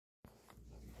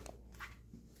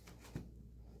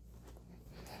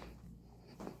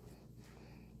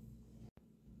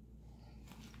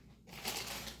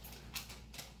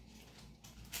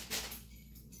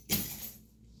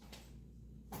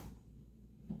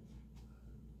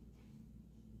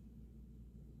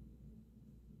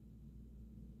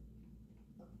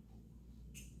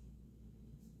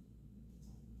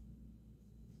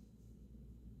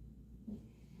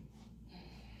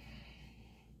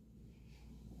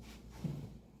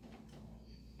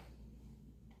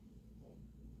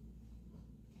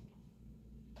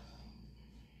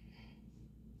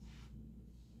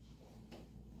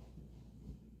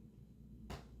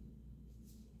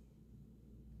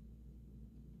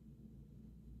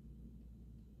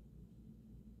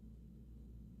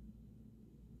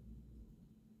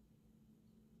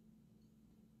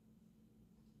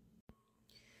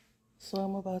So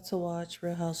I'm about to watch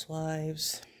Real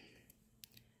Housewives.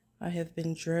 I have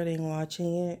been dreading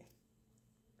watching it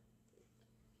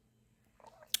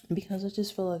because I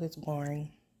just feel like it's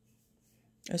boring.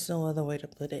 There's no other way to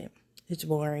put it. It's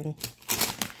boring.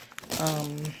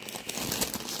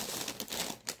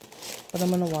 But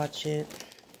I'm gonna watch it.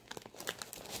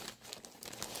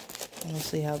 And we'll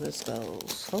see how this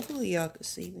goes. Hopefully y'all can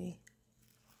see me.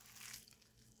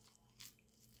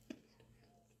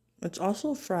 It's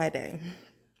also Friday,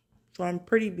 so I'm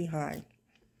pretty behind.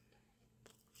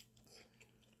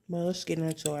 But let's get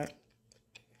into it.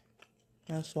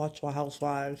 Let's watch Real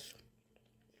Housewives.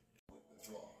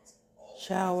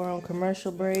 Shower on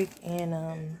commercial break,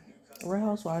 and Real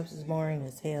Housewives is boring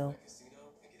as hell.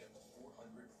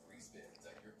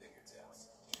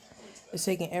 It's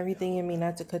taking everything in me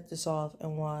not to cut this off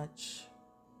and watch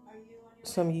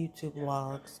some YouTube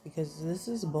vlogs because this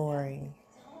is boring.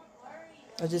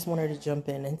 I just wanted to jump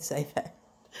in and say that.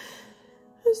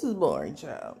 This is boring,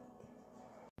 child.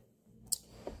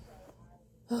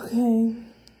 Okay.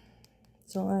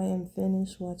 So I am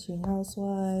finished watching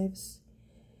Housewives.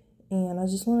 And I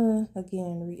just want to,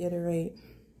 again, reiterate.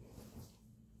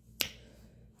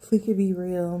 If we could be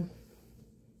real,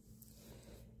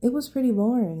 it was pretty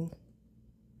boring.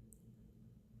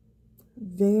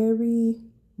 Very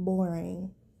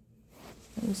boring.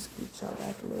 Let me scoot y'all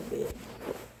back a little bit.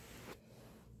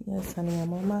 Yes, honey,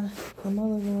 I'm on my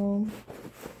living room,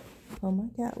 on my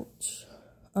couch.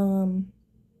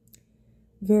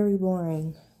 Very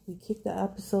boring. We kicked the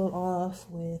episode off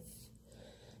with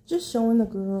just showing the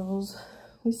girls.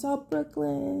 We saw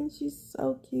Brooklyn. She's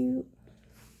so cute.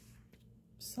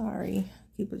 Sorry,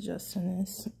 I keep adjusting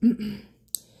this.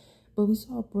 But we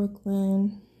saw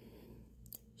Brooklyn.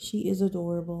 She is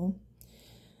adorable.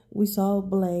 We saw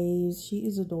Blaze. She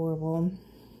is adorable.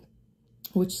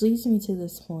 Which leads me to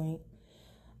this point.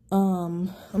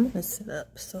 I'm gonna sit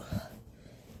up so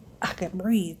I can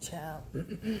breathe, child.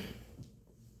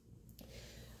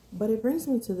 But it brings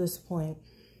me to this point.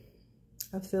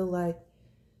 I feel like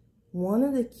one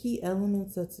of the key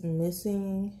elements that's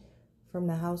missing from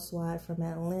the housewife, from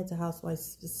Atlanta housewives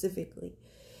specifically,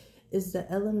 is the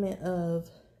element of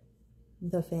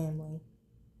the family.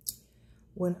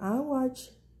 When I watch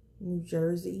New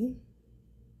Jersey,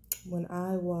 when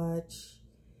I watch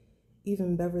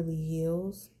even Beverly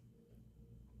Hills,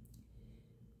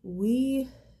 we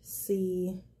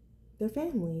see their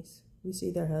families. We see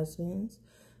their husbands.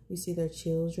 We see their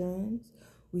children.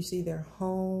 We see their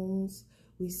homes.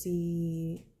 We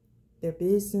see their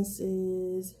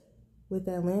businesses. With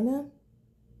Atlanta,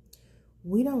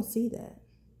 we don't see that.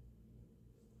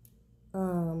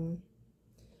 And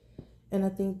I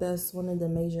think that's one of the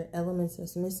major elements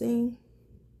that's missing.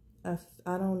 I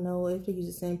don't know if they use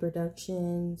the same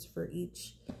productions for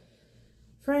each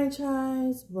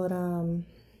franchise, but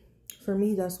for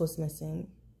me, that's what's missing.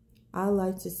 I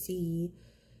like to see,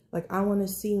 like, I want to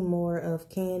see more of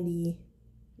Candy,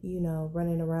 you know,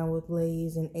 running around with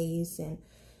Blaze and Ace, and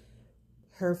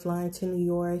her flying to New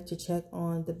York to check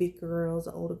on the big girls,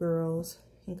 the older girls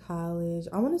in college.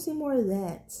 I want to see more of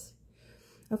that.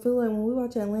 I feel like when we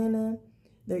watch Atlanta,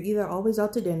 they're either always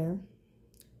out to dinner,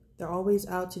 they're always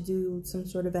out to do some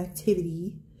sort of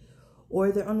activity,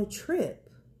 or they're on a trip,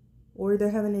 or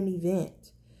they're having an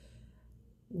event.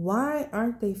 Why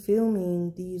aren't they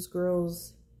filming these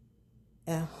girls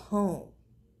at home?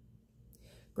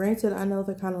 Granted, I know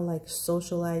they're kind of like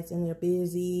socialites and they're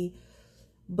busy,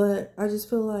 but I just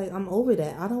feel like I'm over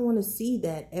that. I don't want to see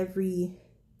that every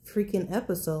freaking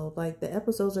episode. Like, the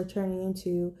episodes are turning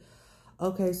into,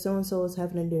 okay, so-and-so is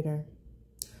having a dinner.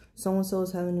 So-and-so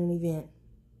is having an event.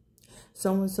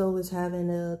 So-and-so is having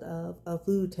a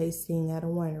food tasting at a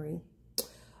winery.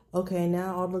 Okay,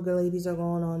 now all the ladies are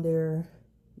going on their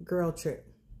girl trip.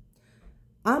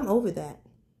 I'm over that.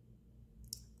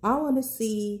 I want to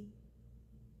see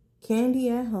Candy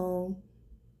at home.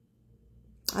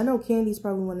 I know Candy's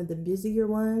probably one of the busier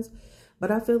ones,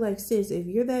 but I feel like, sis, if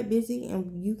you're that busy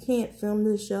and you can't film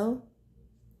this show,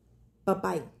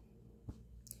 bye-bye.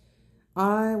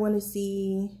 I want to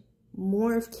see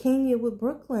more of Kenya with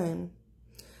Brooklyn.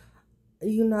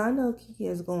 You know, I know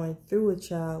Kenya is going through a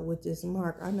child with this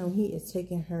Mark. I know he is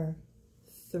taking her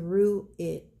through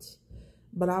it.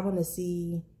 But I want to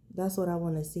see, that's what I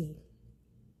want to see.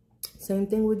 Same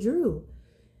thing with Drew.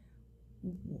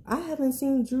 I haven't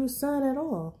seen Drew's son at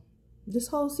all this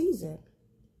whole season.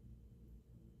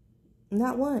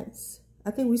 Not once. I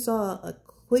think we saw a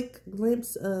quick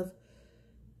glimpse of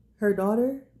her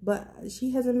daughter, but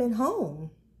she hasn't been home.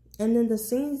 And then the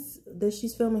scenes that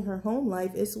she's filming her home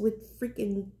life is with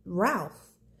freaking Ralph.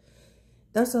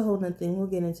 That's a whole nother thing. We'll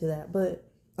get into that. But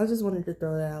I just wanted to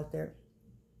throw that out there.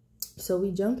 So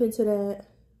we jump into that.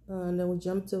 And then we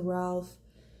jump to Ralph.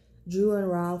 Drew and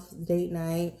Ralph date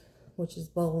night, which is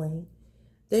bowling.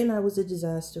 Date night was a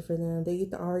disaster for them. They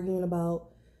get to arguing about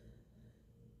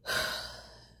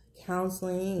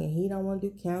counseling, and he don't want to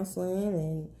do counseling,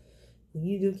 and when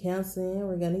you do counseling,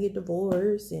 we're gonna get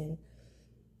divorced. And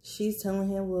she's telling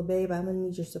him, well, babe, I'm gonna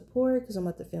need your support because I'm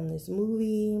about to film this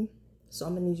movie, so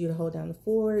I'm gonna need you to hold down the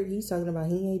fort. He's talking about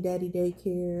he ain't daddy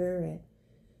daycare,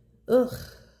 and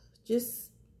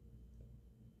just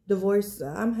divorce.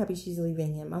 I'm happy she's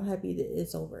leaving him. I'm happy that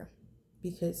it's over,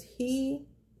 because he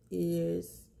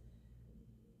is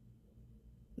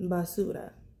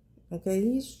basura. Okay,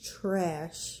 he's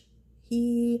trash.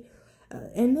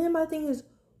 And then my thing is,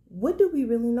 what do we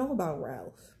really know about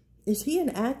Ralph? Is he an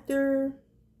actor?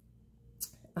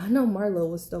 I know Marlo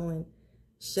was throwing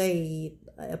shade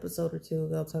an episode or two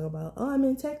ago, talking about, oh, I'm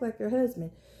in tech like your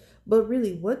husband. But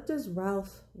really, what does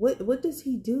Ralph, what does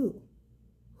he do?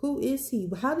 Who is he?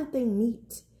 How did they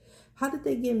meet? How did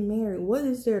they get married? What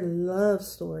is their love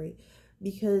story?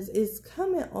 Because it's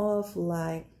coming off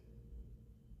like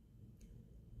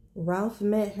Ralph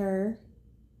met her.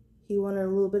 He wanted a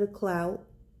little bit of clout.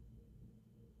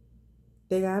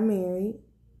 They got married.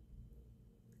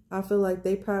 I feel like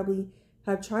they probably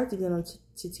have tried to get on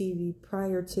to TV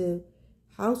prior to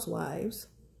Housewives.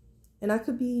 And I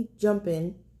could be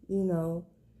jumping, you know.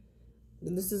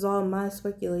 This is all my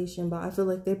speculation, but I feel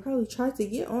like they probably tried to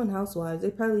get on Housewives. They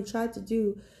probably tried to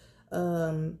do,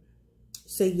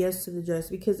 say yes to the dress,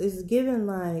 because it's given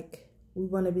like, we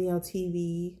want to be on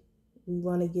TV. We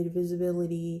want to get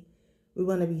visibility. We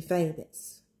want to be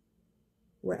famous.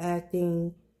 We're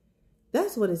acting.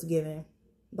 That's what it's given.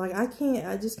 Like, I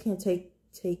just can't take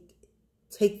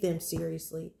them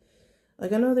seriously.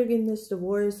 Like, I know they're getting this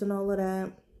divorce and all of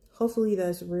that. Hopefully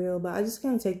that's real, but I just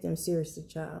can't take them seriously,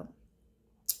 child.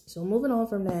 So moving on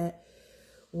from that,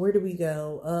 where do we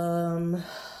go?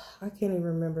 I can't even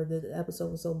remember. The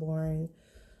episode was so boring.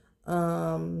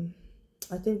 I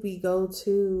think we go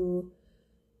to,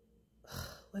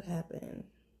 what happened?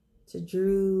 To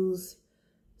Drew's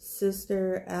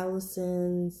sister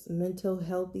Allison's mental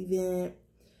health event.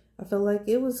 I felt like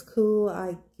it was cool,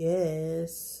 I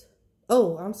guess.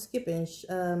 Oh, I'm skipping.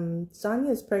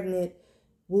 Sonya's pregnant.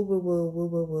 Woo, woo, woo, woo,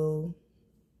 woo, woo.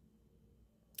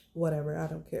 Whatever, I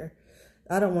don't care.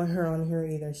 I don't want her on here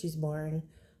either. She's boring.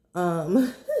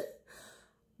 But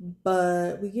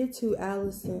we get to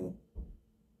Allison.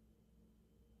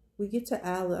 I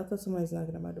thought somebody's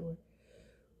knocking at my door.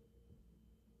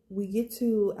 We get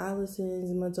to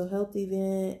Allison's mental health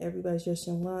event. Everybody's dressed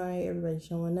in white. Everybody's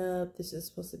showing up. This is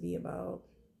supposed to be about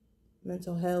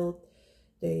mental health.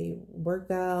 They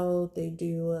work out. They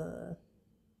do a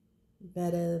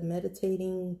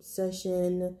meditating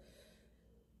session.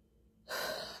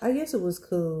 I guess it was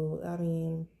cool. I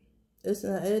mean, it's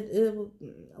not,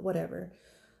 whatever.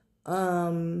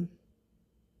 I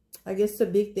guess the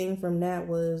big thing from that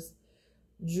was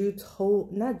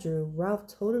Ralph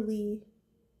totally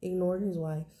ignored his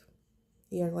wife.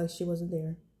 He acted like she wasn't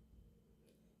there.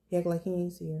 He acted like he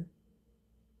ain't see her.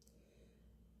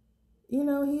 You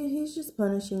know, he's just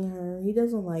punishing her. He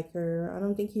doesn't like her. I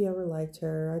don't think he ever liked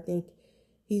her. I think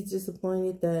he's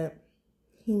disappointed that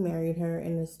he married her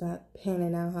and it's not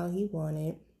panning out how he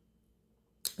wanted.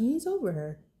 And he's over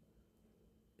her.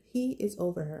 He is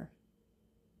over her.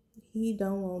 He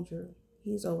don't want Drew.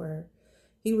 He's over her.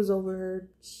 He was over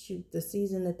her, shoot, the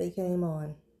season that they came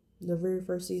on. The very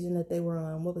first season that they were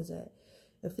on. What was that?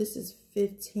 If this is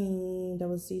 15, that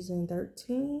was season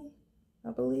 13, I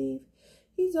believe.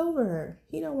 He's over her.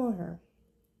 He don't want her.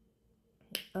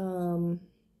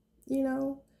 You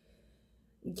know,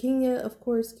 Kenya, of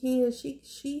course,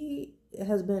 she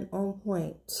has been on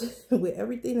point with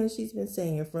everything that she's been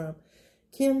saying, from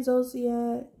Kim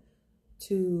Zolciak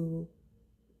to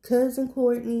Cousin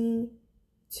Courtney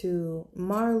to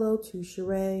Marlo to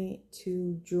Sheree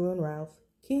to Drew and Ralph.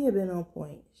 Kenya been on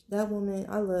point. That woman,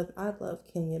 I love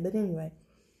Kenya. But anyway,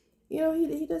 you know,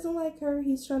 he doesn't like her.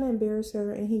 He's trying to embarrass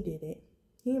her, and he did it.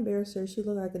 He embarrassed her. She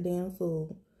looked like a damn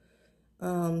fool.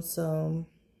 So,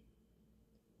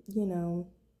 you know,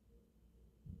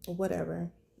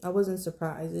 whatever. I wasn't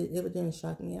surprised. It didn't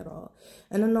shock me at all.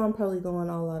 And I know I'm probably going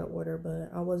all out of order, but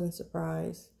I wasn't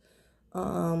surprised.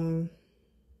 They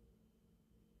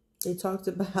talked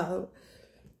about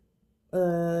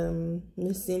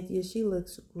Miss Cynthia. She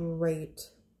looks great.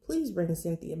 Please bring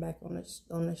Cynthia back on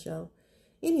the show.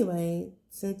 Anyway,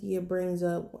 Cynthia brings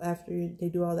up, after they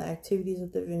do all the activities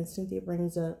at the event, Cynthia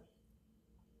brings up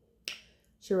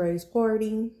Sheree's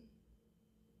party.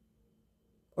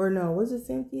 Or no, was it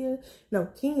Cynthia? No,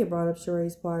 Kenya brought up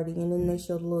Sheree's party, and then they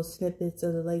showed little snippets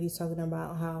of the ladies talking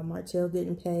about how Martell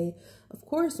didn't pay. Of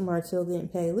course Martell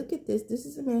didn't pay. Look at this. This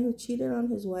is a man who cheated on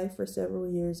his wife for several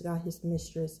years, got his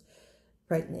mistress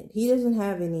pregnant. He doesn't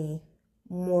have any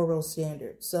moral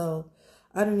standards. So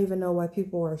I don't even know why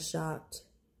people are shocked.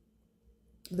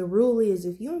 The rule is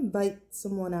if you invite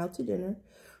someone out to dinner,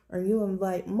 or you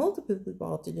invite multiple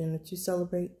people out to dinner to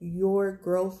celebrate your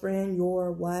girlfriend, your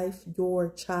wife, your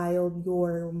child,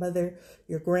 your mother,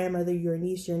 your grandmother, your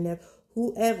niece, your nephew,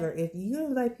 whoever, if you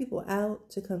invite people out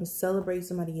to come celebrate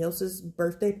somebody else's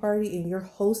birthday party and you're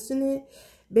hosting it,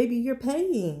 baby, you're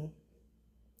paying.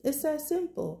 It's that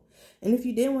simple. And if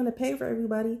you didn't want to pay for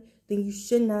everybody, then you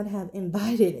should not have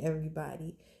invited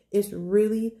everybody. It's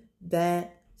really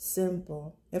that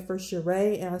simple. And for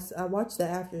Sheree, and I watched the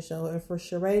after show, and for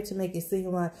Sheree to make it seem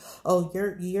like, oh,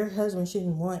 your husband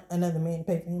shouldn't want another man to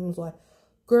pay for him, was like,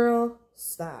 girl,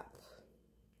 stop.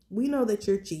 We know that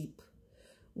you're cheap.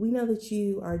 We know that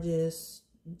you are just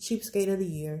cheapskate of the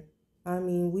year. I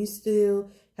mean, we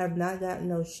still have not gotten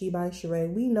no she by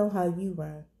Sheree. We know how you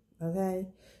run, okay?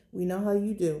 We know how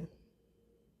you do.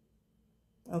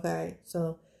 Okay,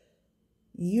 so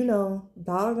you know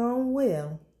doggone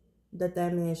well that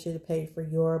man should have paid for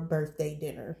your birthday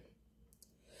dinner.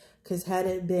 Because had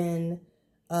it been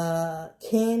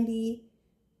Candy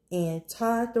and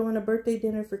Todd throwing a birthday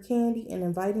dinner for Candy and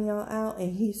inviting y'all out,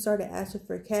 and he started asking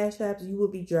for cash apps, you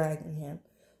would be dragging him.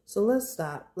 So let's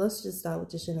stop. Let's just stop with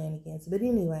the shenanigans. But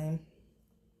anyway,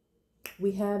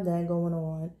 we have that going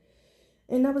on.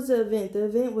 And that was the event. The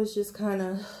event was just kind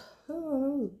of, I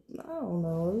don't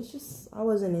know. It was just, I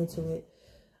wasn't into it.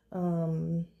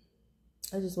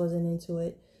 I just wasn't into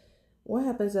it. What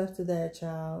happens after that,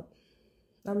 child?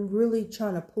 I'm really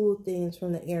trying to pull things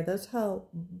from the air. That's how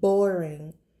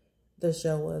boring the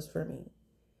show was for me.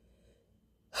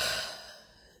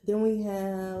 Then we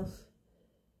have,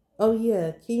 oh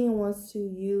yeah, Keegan wants to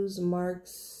use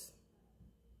Mark's,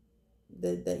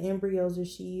 the embryos that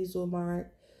she used with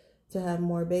Mark to have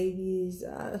more babies.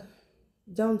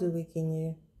 Don't do it,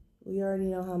 Kenya. We already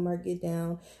know how Mark get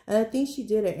down. And I think she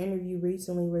did an interview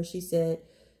recently where she said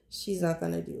she's not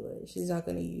going to do it. She's not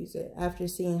going to use it. After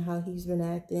seeing how he's been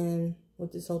acting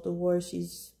with this whole divorce,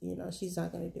 she's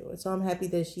not going to do it. So I'm happy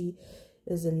that she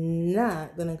is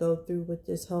not going to go through with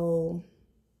this whole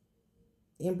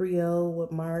embryo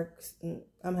with Mark.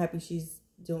 I'm happy she's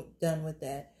done with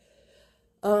that.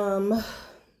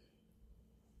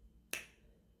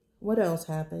 What else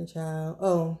happened, child?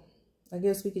 Oh, I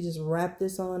guess we could just wrap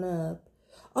this on up.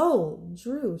 Oh,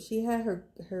 Drew, she had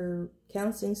her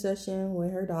counseling session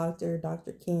with her doctor,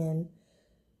 Dr. Ken.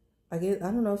 I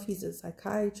don't know if he's a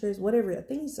psychiatrist, whatever. I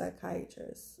think he's a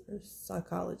psychiatrist or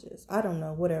psychologist. I don't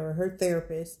know, whatever. Her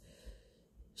therapist.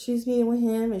 She's meeting with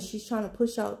him and she's trying to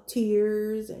push out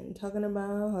tears and talking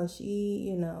about how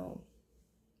she,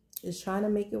 is trying to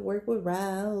make it work with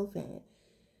Ralph, and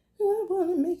I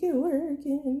want to make it work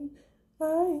and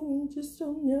I just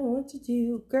don't know what to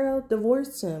do. Girl,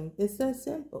 divorce him. It's that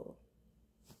simple.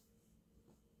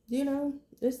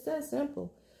 It's that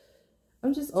simple.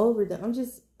 I'm just over them. I'm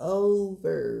just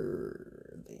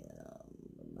over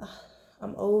them.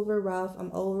 I'm over Ralph.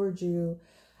 I'm over Drew.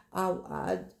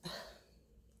 I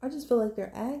just feel like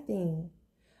they're acting.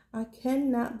 I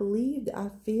cannot believe that. I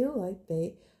feel like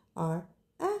they are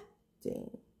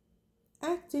acting.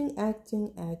 Acting.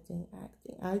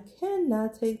 I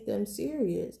cannot take them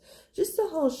serious. Just the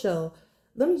whole show.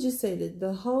 Let me just say that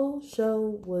the whole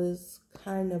show was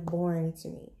kind of boring to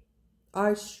me.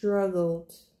 I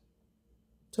struggled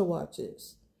to watch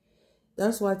this.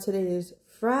 That's why today is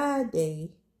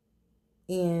Friday.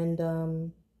 And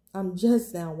I'm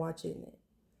just now watching it.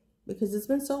 Because it's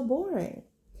been so boring.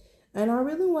 And I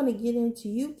really want to get into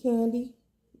you, Candy.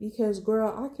 Because,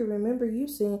 girl, I can remember you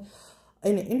saying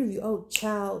in an interview, oh,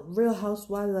 child, Real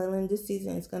Housewives of Atlanta this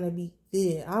season is going to be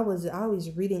good. I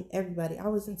was reading everybody. I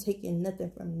wasn't taking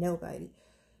nothing from nobody.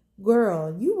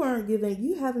 Girl, you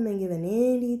haven't been given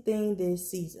anything this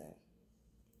season.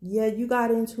 Yeah, you got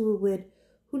into it with,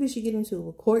 who did she get into it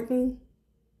with? Courtney?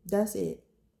 That's it.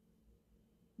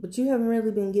 But you haven't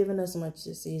really been giving us much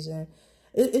this season.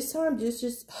 It's time,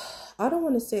 just, I don't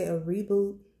want to say a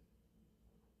reboot.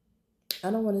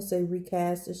 I don't want to say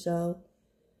recast the show.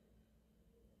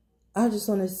 I just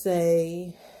want to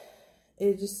say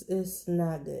it's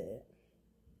not good.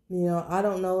 I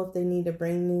don't know if they need to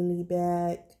bring Nene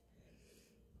back.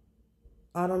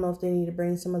 I don't know if they need to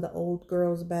bring some of the old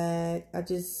girls back. I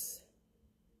just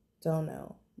don't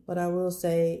know. What I will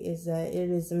say is that it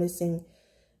is missing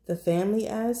the family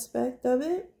aspect of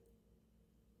it.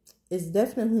 It's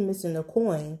definitely missing the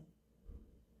coin.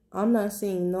 I'm not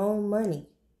seeing no money.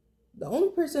 The only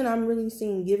person I'm really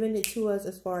seeing giving it to us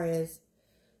as far as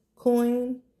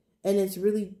coin, and it's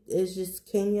just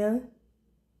Kenya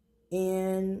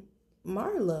and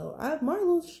Marlo.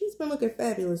 Marlo, she's been looking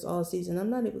fabulous all season. I'm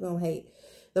not even gonna hate.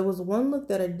 There was one look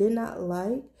that I did not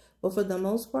like, but for the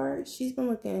most part, she's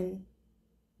been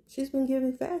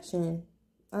giving fashion.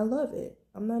 I love it.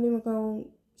 I'm not even gonna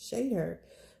shade her,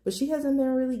 but she hasn't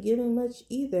been really giving much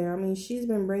either. I mean, she's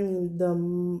been bringing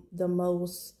the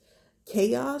most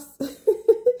chaos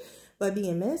by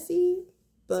being messy,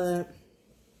 but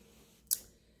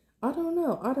I don't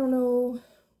know. I don't know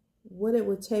what it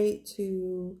would take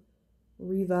to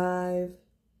revive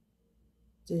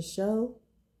this show,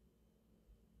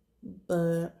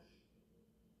 but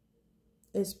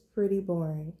it's pretty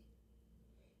boring.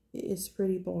 It's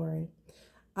pretty boring.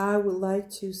 I would like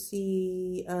to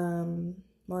see Monyetta.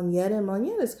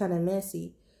 Monyetta's kind of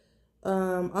messy.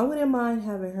 I wouldn't mind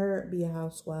having her be a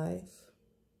housewife.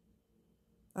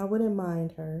 I wouldn't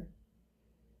mind her.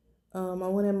 I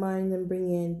wouldn't mind them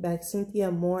bringing back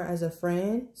Cynthia more as a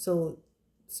friend. So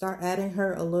start adding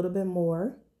her a little bit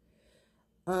more.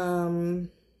 But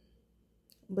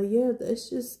yeah, it's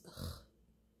just,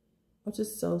 I'm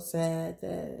just so sad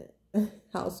that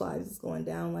Housewives is going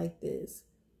down like this.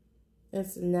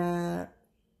 It's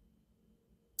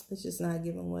just not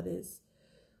giving what it's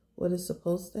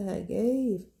supposed to have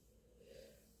gave.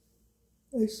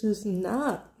 It's just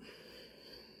not,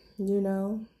 you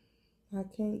know. I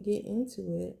can't get into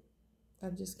it.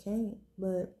 I just can't.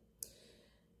 But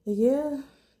yeah,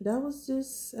 that was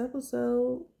this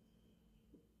episode.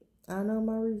 I know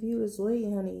my review is late,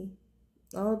 honey.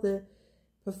 All the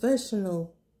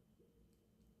professional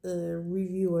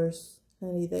reviewers,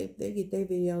 honey, they get their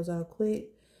videos out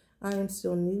quick. I am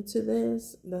still new to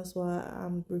this. That's why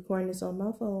I'm recording this on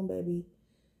my phone, baby.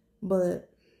 But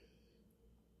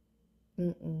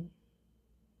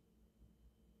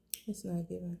it's not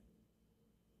giving.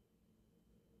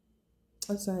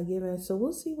 It's not giving. So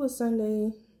we'll see what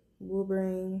Sunday will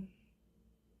bring.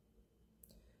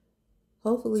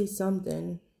 Hopefully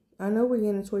something. I know we're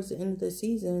getting towards the end of the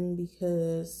season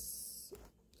because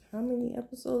how many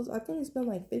episodes? I think it's been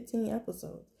like 15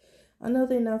 episodes. I know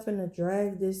they're not finna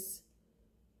drag this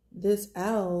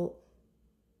out.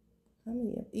 How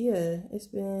many? Yeah, it's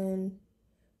been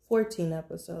 14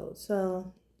 episodes.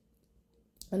 So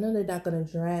I know they're not gonna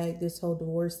drag this whole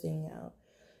divorce thing out.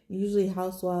 Usually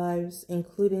Housewives,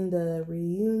 including the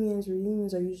reunions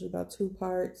are usually about 2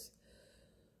 parts.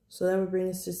 So that would bring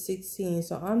us to 16.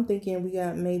 So I'm thinking we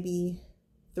got maybe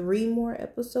 3 more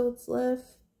episodes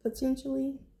left,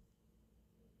 potentially.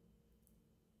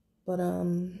 But,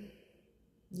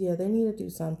 yeah, they need to do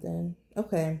something.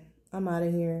 Okay, I'm out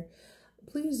of here.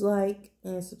 Please like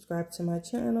and subscribe to my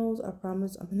channels. I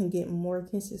promise I'm going to get more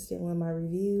consistent with my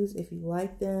reviews if you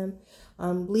like them.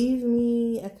 Leave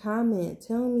me a comment.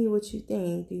 Tell me what you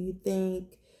think. Do you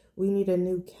think we need a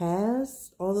new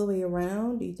cast all the way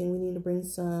around? Do you think we need to bring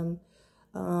some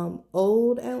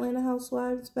old Atlanta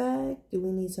Housewives back? Do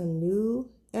we need some new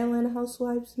Atlanta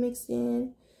Housewives mixed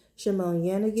in? Should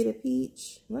Monyetta get a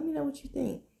peach? Let me know what you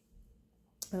think.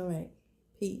 All right.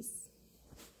 Peace.